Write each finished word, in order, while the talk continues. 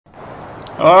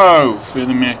Hello,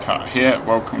 Feeling Meerkat here.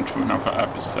 Welcome to another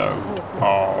episode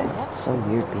of. It's so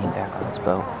weird being back on this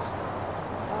boat.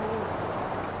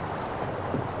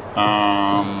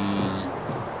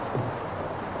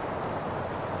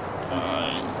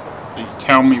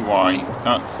 Tell me why.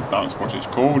 That's what it's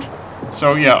called.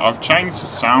 So yeah, I've changed the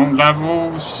sound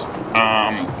levels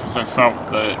because I felt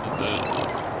the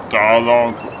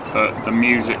dialogue, the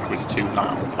music was too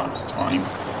loud last time,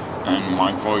 and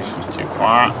my voice was too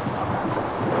quiet.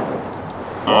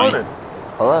 Morning.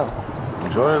 Hello.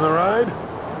 Enjoying the ride?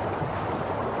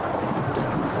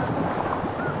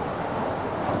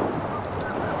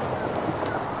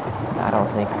 I don't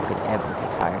think I could ever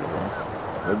get tired of this.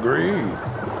 Agreed.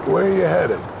 Where are you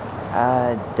headed?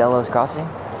 Delos Crossing?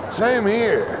 Same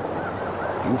here.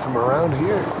 You from around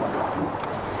here?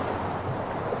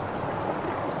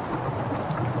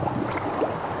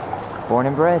 Born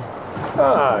and bred.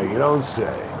 Ah, you don't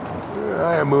say.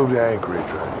 I moved to Anchorage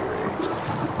around your age.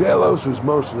 Delos was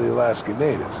mostly Alaska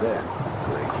natives then.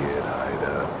 Play kid,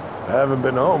 Ida. I haven't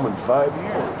been home in 5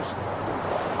 years.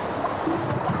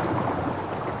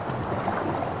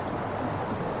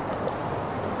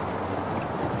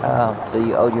 Oh, so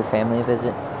you owed your family a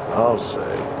visit? I'll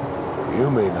say.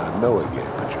 You may not know it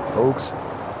yet, but your folks,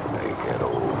 they get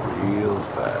old real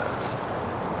fast.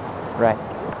 Right.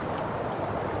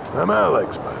 I'm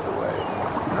Alex, by the way.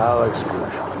 Alex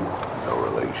Gershwin. No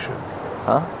relation.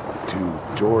 Huh? To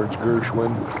George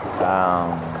Gershwin.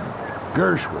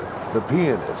 Gershwin, the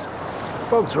pianist.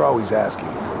 Folks are always asking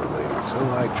if we're related, so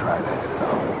I try to head it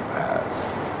off in the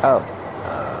past. Oh.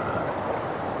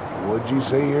 What'd you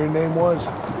say your name was?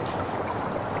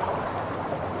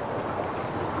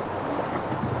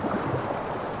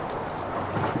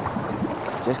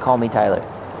 Just call me Tyler.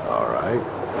 All right.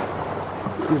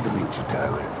 Good to meet you,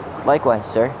 Tyler. Likewise,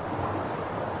 sir.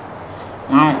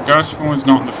 Well, Gershwin was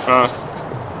not the first.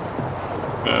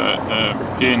 The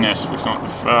pianist was not the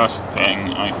first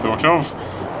thing I thought of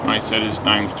when I said his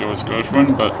name's George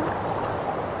Gershwin, but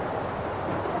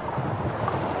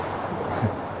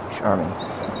Charming.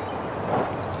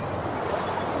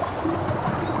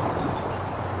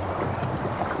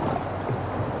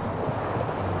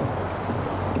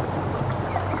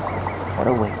 What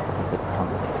a waste of a good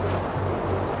pump.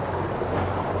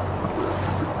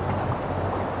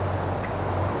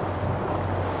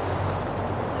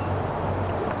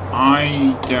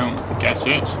 I don't get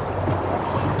it.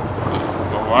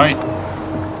 Alright.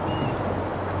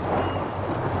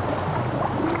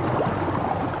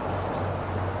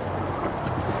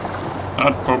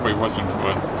 That probably wasn't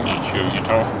worth me shooting it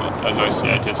off, but as I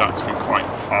said, it's actually quite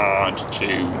hard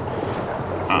to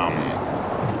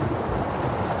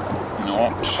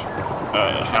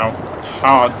how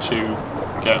hard to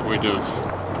get rid of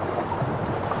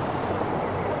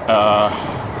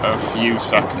a few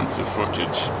seconds of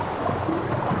footage.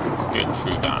 Let's get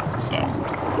through that, so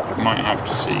you might have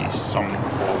to see some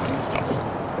boring stuff.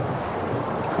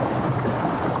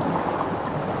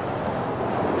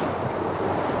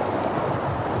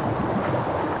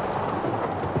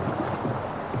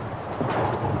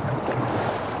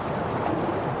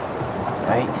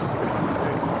 Yikes.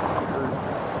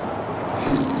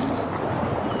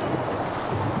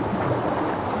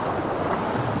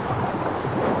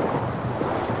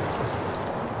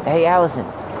 Hey, Allison.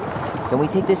 Can we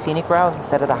take the scenic route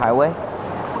instead of the highway?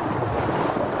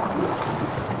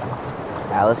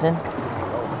 Allison?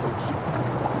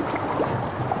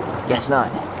 Guess not.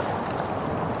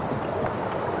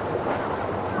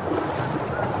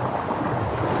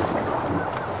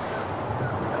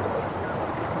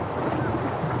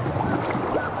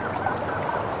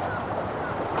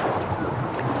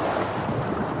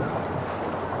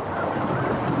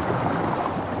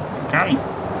 Okay.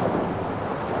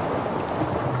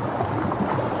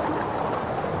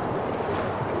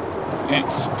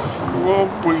 It's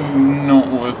probably not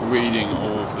worth reading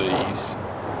all of these.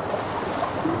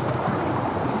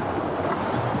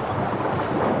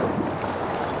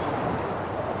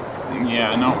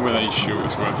 Yeah, not really sure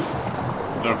it's worth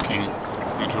looking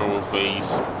at all of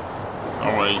these.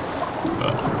 Sorry,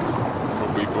 but it's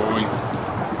probably boring.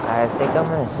 I think I'm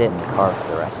gonna sit in the car for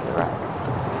the rest of the ride.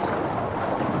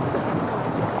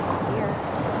 Here.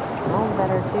 Smells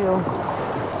better too.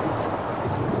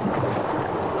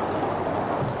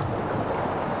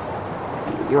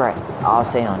 You're right. I'll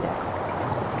stay on deck.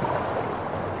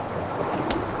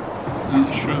 I'm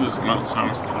not sure there's much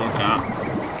else to look at.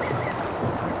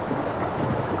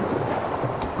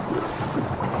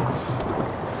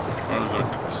 Suppose I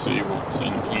could see what's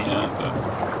in here, but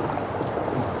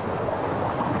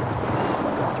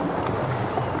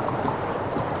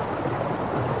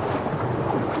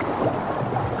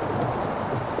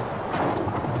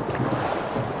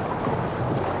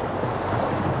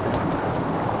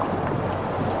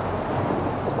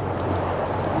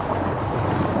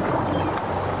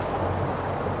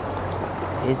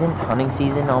isn't hunting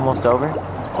season almost over?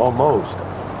 Almost.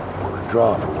 We're a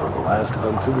draw for one of the last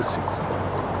hunts of the season.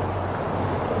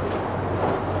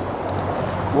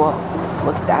 Whoa,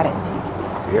 look at that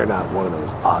antique. You're not one of those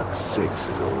odd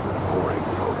sixes old and boring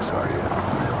folks, are you?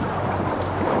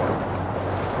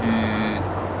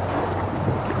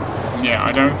 Yeah,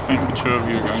 I don't think the two of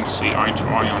you are going to see eye to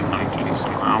eye on hunting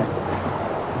somehow.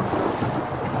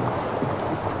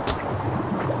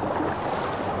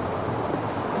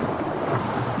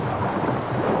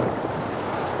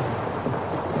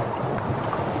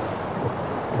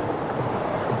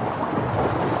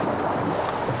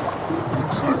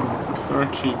 Looks like we're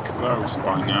pretty close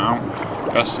by now.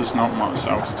 Guess there's not much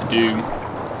else to do.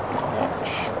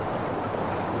 Watch.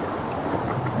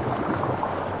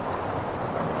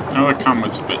 Now the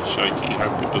camera's a bit shaky.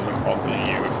 Hope it doesn't bother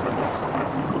you if we're not.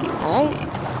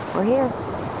 Alright, we're here.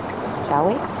 Shall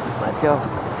we? Let's go.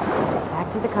 Back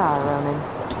to the car, Ronan.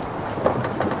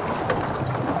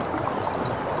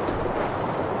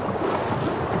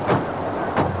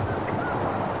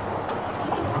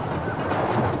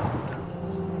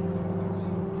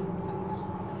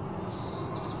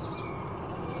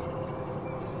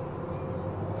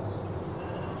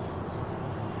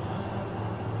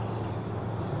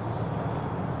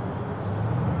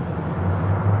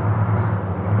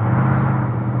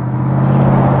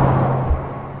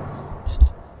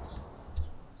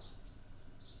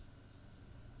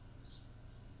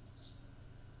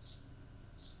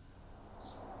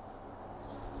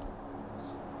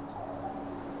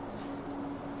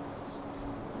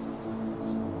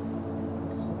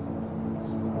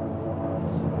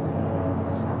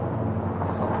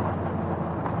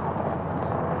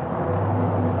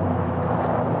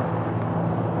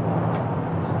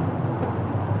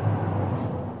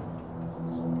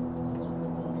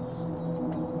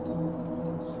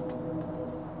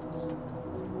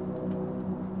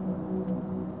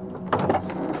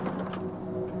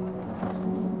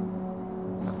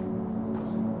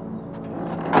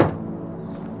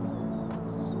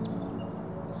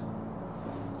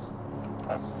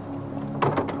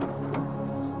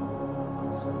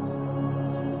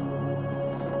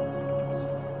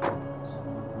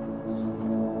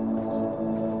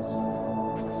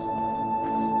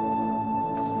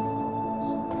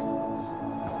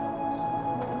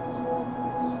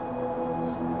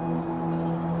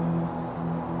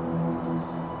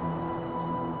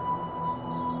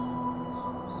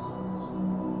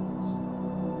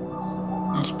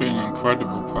 Must be an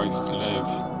incredible place to live.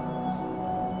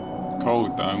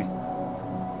 Cold though.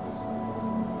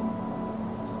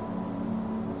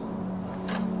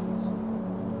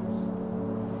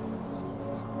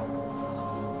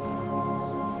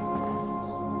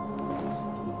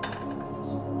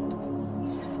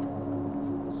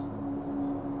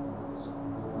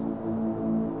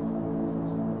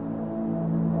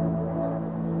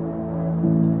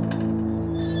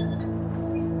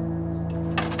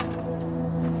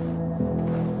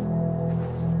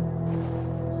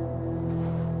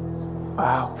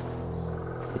 Wow.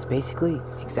 It's basically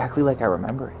exactly like I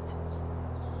remember it.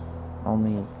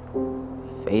 Only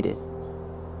faded.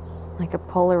 Like a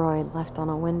Polaroid left on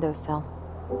a windowsill.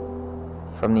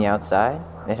 From the outside,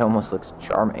 it almost looks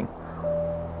charming.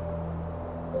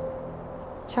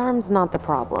 Charm's not the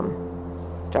problem.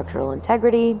 Structural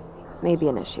integrity may be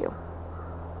an issue.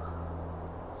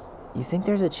 You think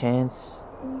there's a chance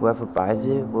whoever buys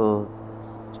it will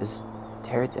just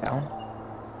tear it down?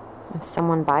 If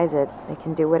someone buys it, they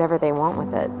can do whatever they want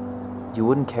with it. You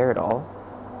wouldn't care at all?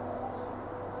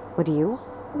 Would you?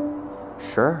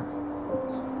 Sure.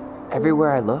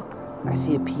 Everywhere I look, I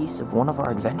see a piece of one of our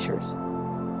adventures.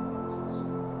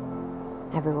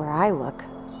 Everywhere I look,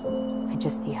 I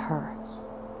just see her.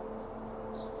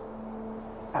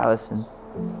 Allison,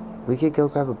 we could go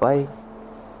grab a bite.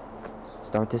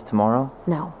 Start this tomorrow?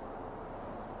 No.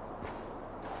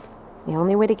 The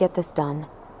only way to get this done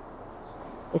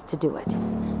is to do it.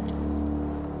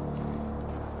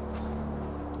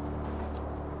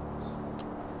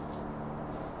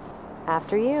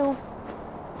 After you.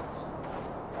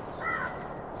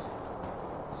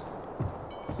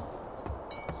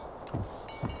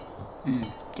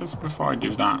 Just before I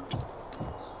do that.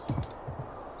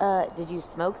 Did you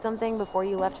smoke something before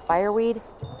you left Fireweed?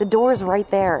 The door's right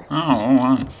there. Oh,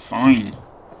 I'm fine.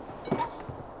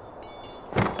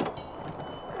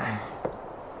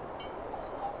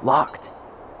 Locked.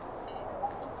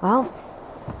 Well,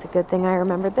 it's a good thing I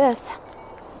remembered this.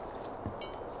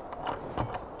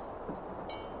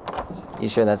 You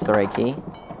sure that's the right key?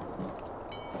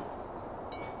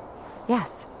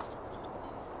 Yes.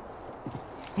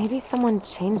 Maybe someone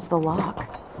changed the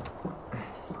lock.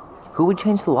 Who would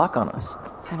change the lock on us?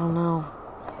 I don't know.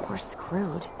 We're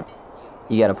screwed.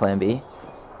 You got a plan B?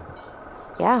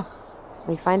 Yeah,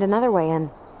 we find another way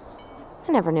in.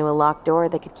 I never knew a locked door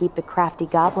that could keep the crafty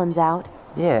goblins out.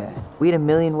 Yeah, we had a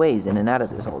million ways in and out of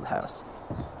this old house.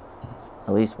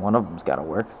 At least one of them's gotta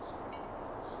work.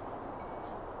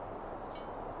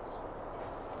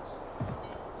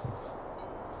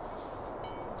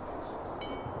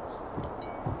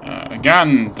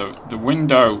 Again, the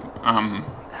window,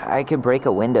 I could break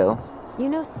a window. You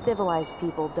know civilized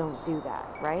people don't do that,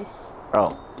 right?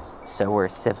 Oh, so we're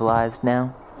civilized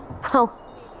now? Well,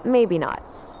 maybe not.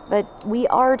 But we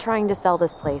are trying to sell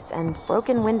this place, and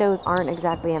broken windows aren't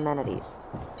exactly amenities.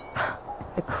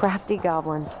 The crafty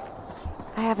goblins.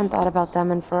 I haven't thought about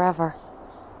them in forever.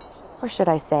 Or should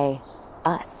I say,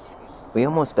 us. We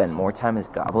almost spent more time as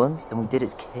goblins than we did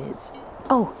as kids.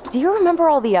 Oh, do you remember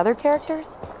all the other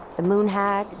characters? The Moon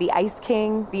Hag, the Ice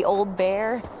King, the Old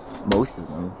Bear? Most of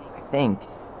them, I think.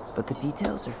 But the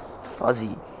details are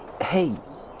fuzzy. Hey,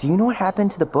 do you know what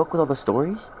happened to the book with all the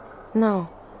stories? No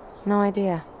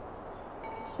idea.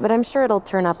 But I'm sure it'll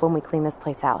turn up when we clean this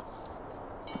place out.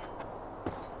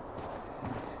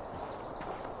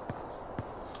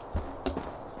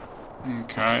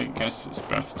 okay, I guess it's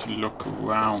best to look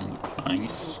around the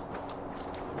place.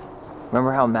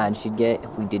 Remember how mad she'd get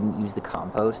if we didn't use the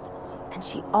compost? And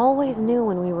she always knew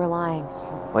when we were lying.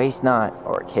 Waste not,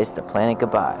 or kiss the planet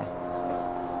goodbye.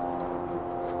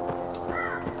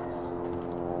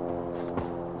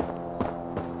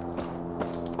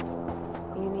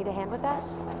 You need a hand with that?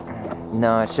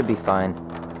 No, it should be fine.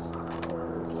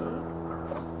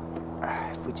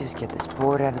 If we just get this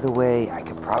board out of the way, I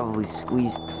could probably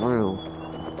squeeze through.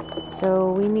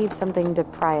 So we need something to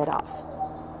pry it off.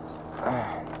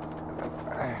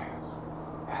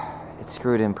 It's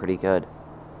screwed in pretty good.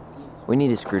 We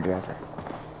need a screwdriver.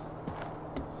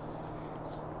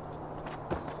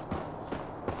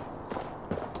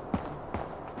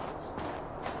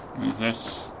 Is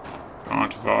this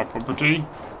part of our property?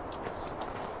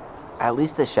 At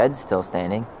least the shed's still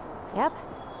standing. Yep.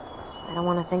 I don't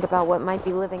want to think about what might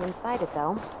be living inside it,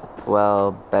 though.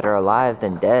 Well, better alive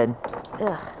than dead.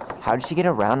 Ugh. How did she get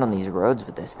around on these roads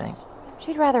with this thing?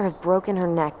 She'd rather have broken her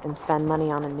neck than spend money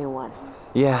on a new one.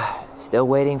 Yeah, still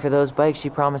waiting for those bikes she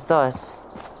promised us.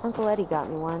 Uncle Eddie got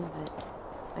me one, but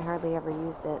I hardly ever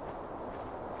used it.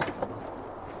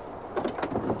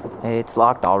 Hey, it's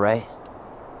locked all right.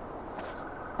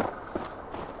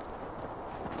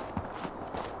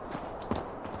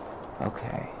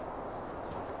 Okay.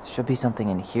 Should be something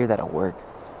in here that'll work.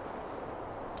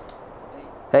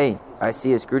 Hey, I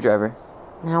see a screwdriver.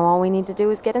 Now all we need to do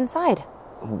is get inside.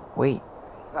 Wait,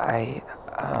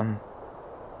 I'm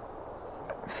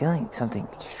feeling something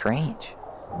strange.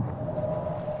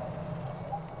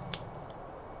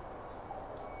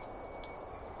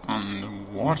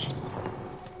 What?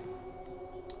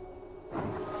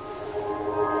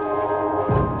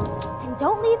 And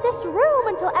don't leave this room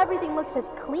until everything looks as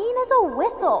clean as a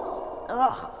whistle.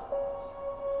 Ugh.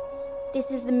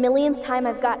 This is the millionth time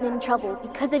I've gotten in trouble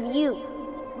because of you.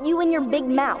 You and your big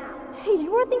mouth.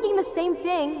 You were thinking the same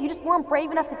thing. You just weren't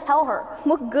brave enough to tell her.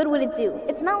 What good would it do?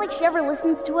 It's not like she ever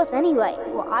listens to us anyway.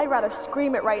 Well, I'd rather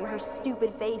scream it right in her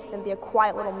stupid face than be a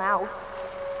quiet little mouse.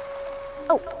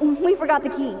 Oh, we forgot the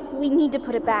key. We need to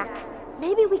put it back.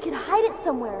 Maybe we could hide it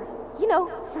somewhere. You know,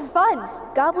 for fun.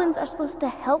 Goblins are supposed to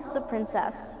help the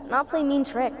princess, not play mean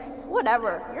tricks.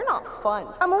 Whatever. You're not fun.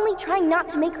 I'm only trying not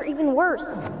to make her even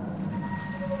worse.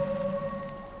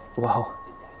 Whoa,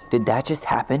 did that just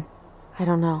happen? I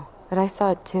don't know, but I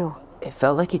saw it too. It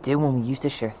felt like it did when we used to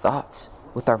share thoughts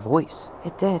with our voice.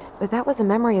 It did, but that was a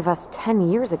memory of us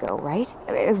 10 years ago, right?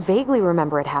 I vaguely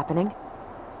remember it happening.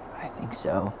 I think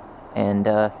so. And,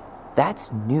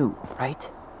 that's new, right?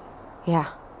 Yeah.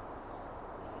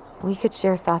 We could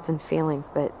share thoughts and feelings,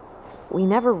 but we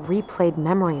never replayed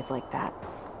memories like that.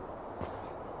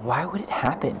 Why would it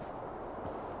happen?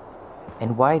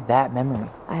 And why that memory?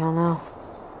 I don't know.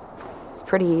 It's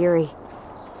pretty eerie.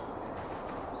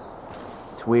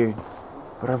 It's weird,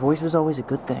 but our voice was always a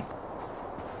good thing.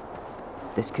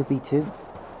 This could be too.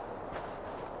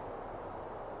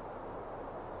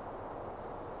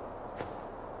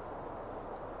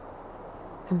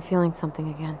 I'm feeling something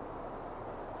again.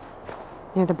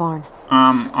 Near the barn.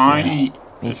 I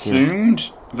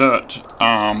assumed that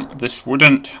this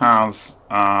wouldn't have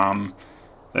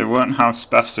they wouldn't have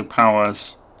special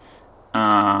powers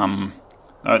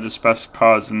like the special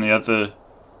powers in the other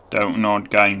Dontnod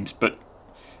games, but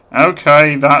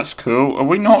okay, that's cool. Are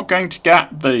we not going to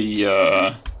get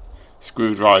the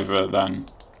screwdriver then?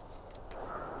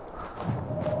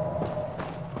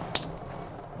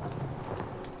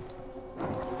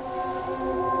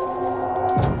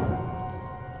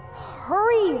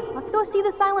 go see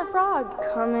the silent frog.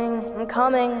 Coming, I'm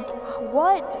coming.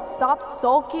 What? Stop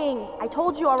sulking. I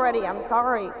told you already, I'm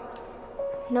sorry.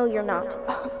 No, you're not.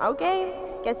 Okay,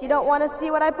 guess you don't want to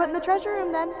see what I put in the treasure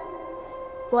room then.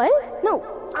 What?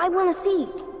 No, I want to see.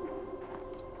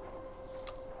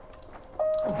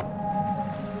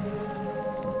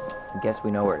 I guess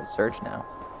we know where to search now.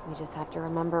 We just have to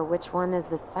remember which one is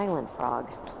the silent frog.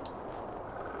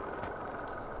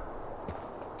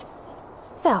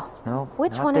 So, No,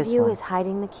 which not one of this you one. is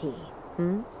hiding the key?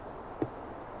 Hmm?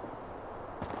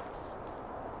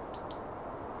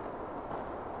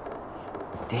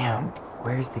 Damn,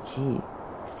 where's the key?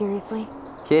 Seriously?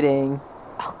 Kidding.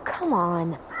 Oh, come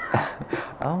on.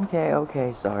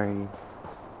 Okay, sorry.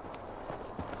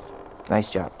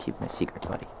 Nice job keeping a secret,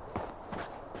 buddy.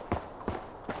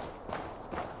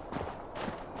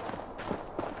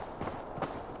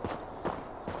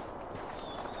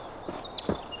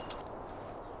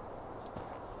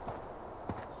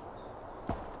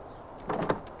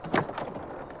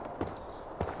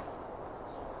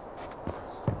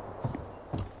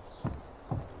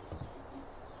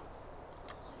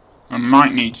 I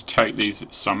might need to take these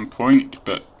at some point,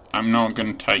 but I'm not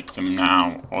going to take them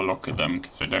now or look at them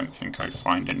because I don't think I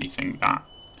find anything that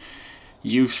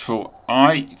useful.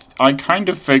 I kind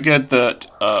of figured that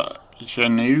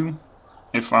Janu,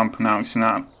 if I'm pronouncing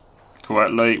that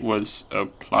correctly, was a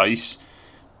place,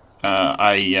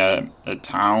 a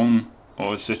town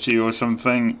or a city or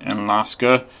something in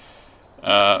Alaska,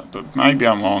 but maybe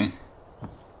I'm wrong.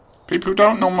 People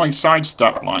don't normally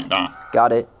sidestep like that.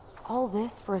 Got it. All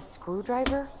this for a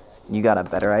screwdriver? You got a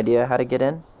better idea how to get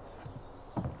in?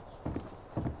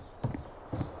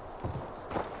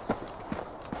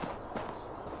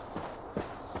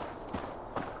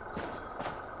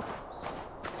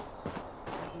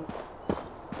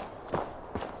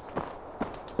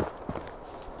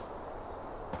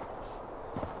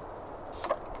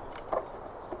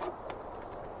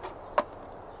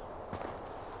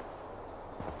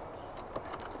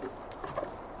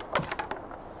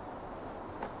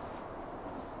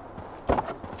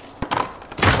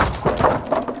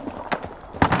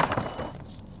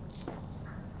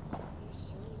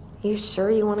 You sure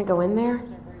you want to go in there?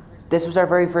 This was our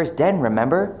very first den,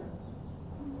 remember?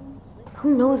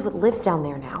 Who knows what lives down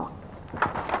there now?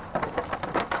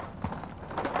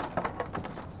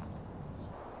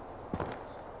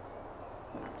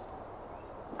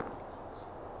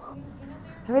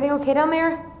 Everything okay down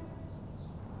there?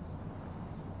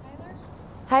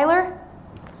 Tyler?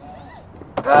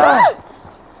 Oh,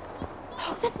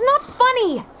 that's not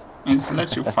funny! It's a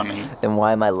little funny. Then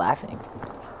why am I laughing?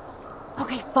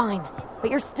 Okay, fine.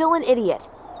 But you're still an idiot.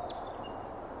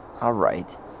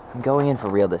 Alright. I'm going in for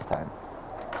real this time.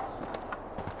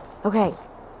 Okay.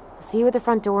 I'll see you at the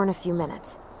front door in a few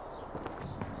minutes.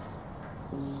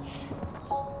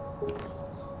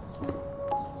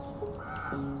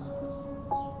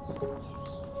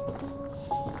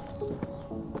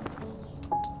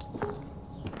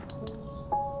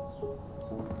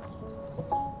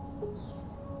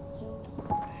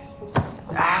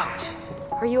 Ouch!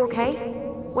 Are you okay?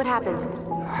 What happened?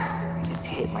 I just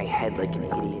hit my head like an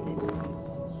idiot.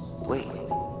 Wait.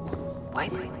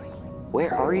 What?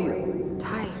 Where are you?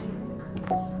 Ty,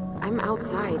 I'm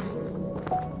outside.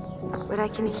 But I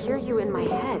can hear you in my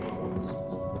head.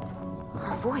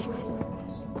 Our voice.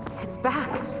 It's back.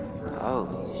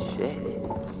 Holy shit.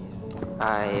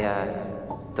 I,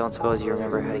 don't suppose you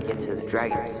remember how to get to the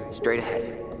dragons. Straight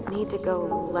ahead. Need to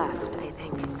go left, I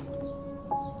think.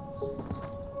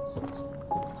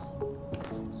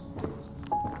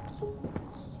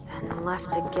 Then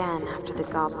left again after the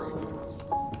goblins.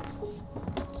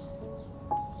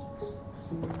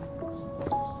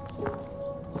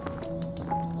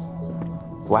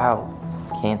 Wow.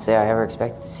 Can't say I ever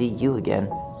expected to see you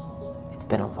again. It's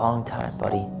been a long time,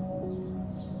 buddy.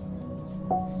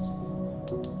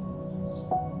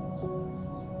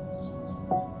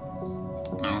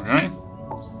 Okay.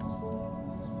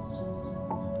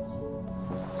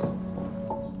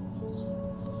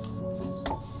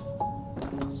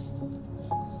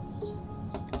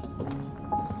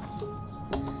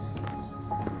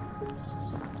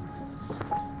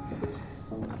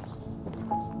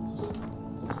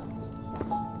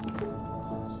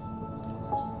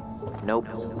 Nope.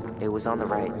 It was on the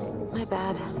right. My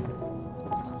bad.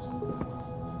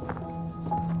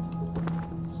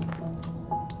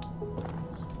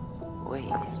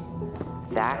 Wait.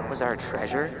 That was our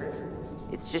treasure?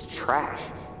 It's just trash.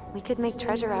 We could make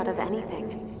treasure out of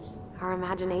anything. Our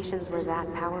imaginations were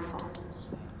that powerful.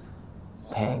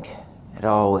 Pink. It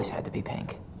always had to be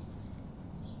pink.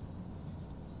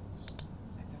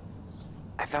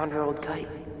 I found her old kite.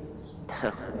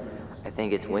 I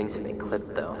think its wings have been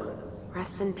clipped, though.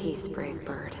 Rest in peace, brave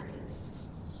bird.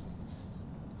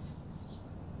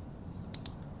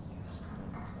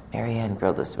 Marianne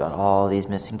grilled us about all these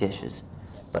missing dishes,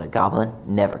 but a goblin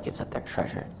never gives up their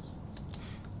treasure.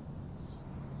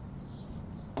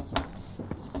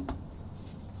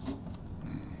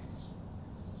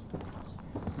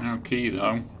 No key,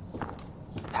 though.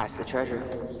 Past the treasure.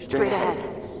 Straight ahead.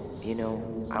 You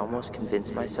know, I almost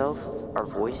convinced myself our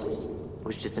voice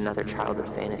was just another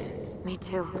childhood fantasy. Me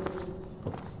too.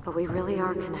 But we really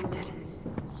are connected.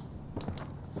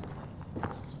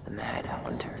 The Mad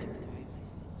Hunter.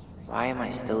 Why am I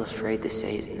still afraid to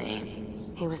say his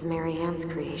name? He was Marianne's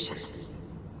creation.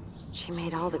 She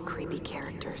made all the creepy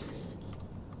characters.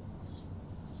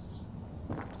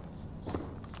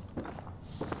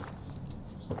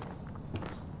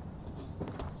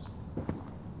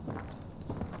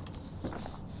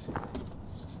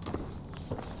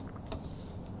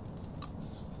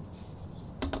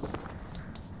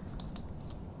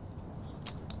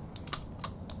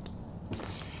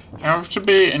 You have to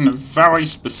be in a very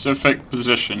specific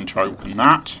position to open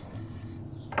that.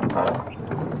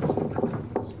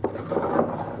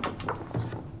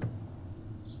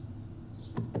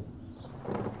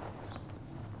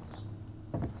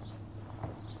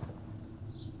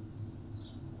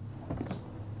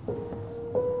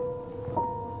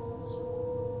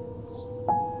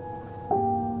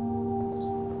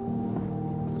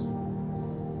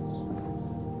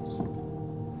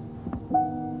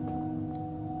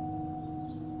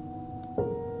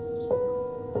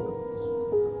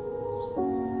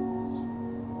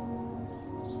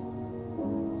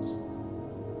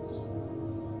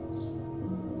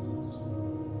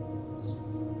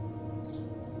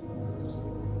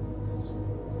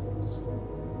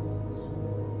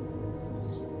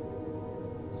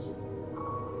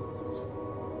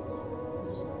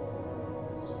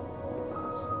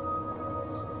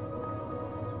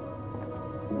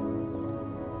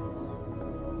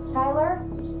 Tyler,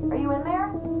 are you in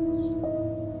there?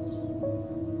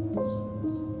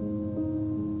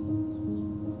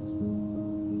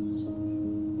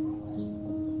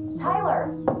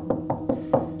 Tyler!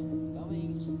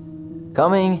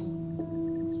 Coming!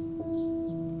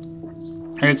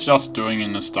 It's just doing a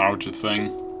nostalgia thing.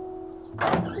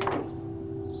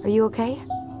 Are you okay?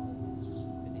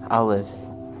 Olive,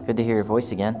 good to hear your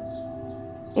voice again.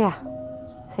 Yeah,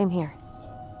 same here.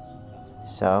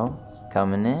 So,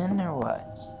 coming in or what?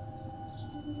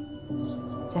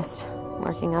 Just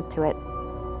working up to it.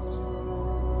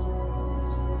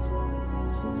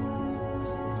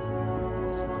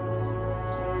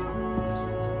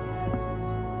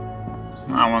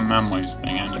 Now a memories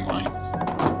thing anyway.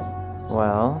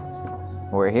 Well,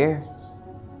 we're here.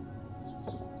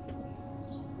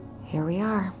 Here we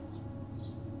are.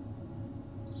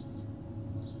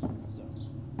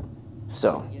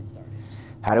 So,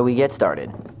 how do we get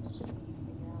started?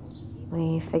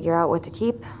 We figure out what to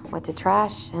keep, what to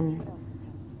trash, and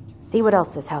see what else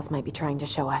this house might be trying to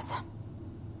show us.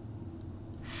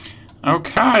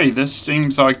 Okay, this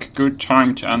seems like a good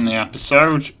time to end the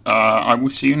episode. I will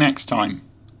see you next time.